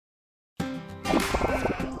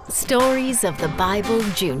Stories of the Bible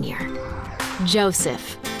Jr.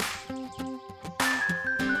 Joseph.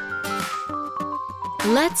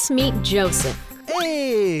 Let's meet Joseph.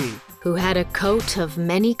 Hey! Who had a coat of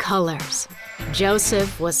many colors.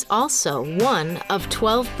 Joseph was also one of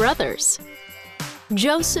 12 brothers.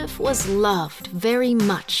 Joseph was loved very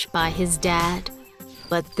much by his dad,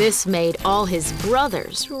 but this made all his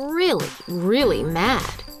brothers really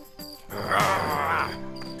mad.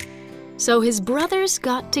 So his brothers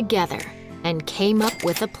got together and came up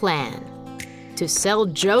with a plan to sell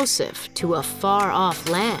Joseph to a far-off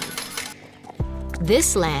land.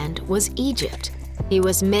 This land was Egypt. He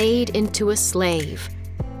was made into a slave.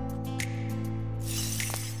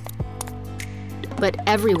 But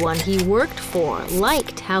everyone he worked for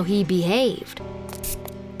liked how he behaved.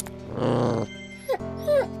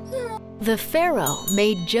 The Pharaoh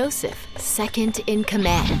made Joseph second in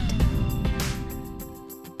command.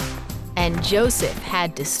 And Joseph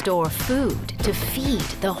had to store food to feed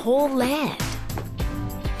the whole land.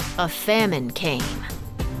 A famine came.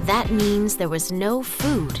 That means there was no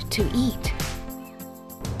food to eat.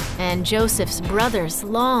 And Joseph's brothers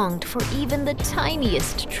longed for even the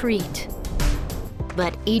tiniest treat.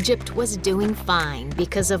 But Egypt was doing fine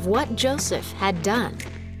because of what Joseph had done.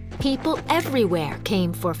 People everywhere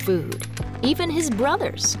came for food. Even his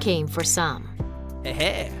brothers came for some.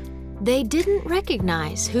 They didn't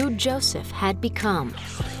recognize who Joseph had become.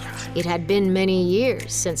 It had been many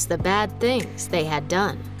years since the bad things they had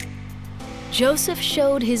done. Joseph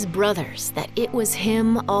showed his brothers that it was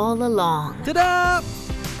him all along.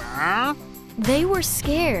 Ta-da! They were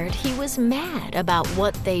scared he was mad about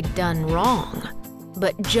what they'd done wrong.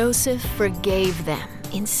 But Joseph forgave them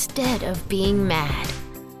instead of being mad.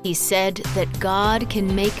 He said that God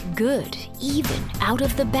can make good even out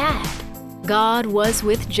of the bad. God was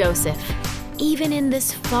with Joseph, even in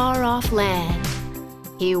this far-off land.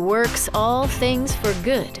 He works all things for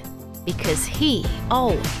good because he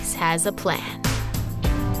always has a plan.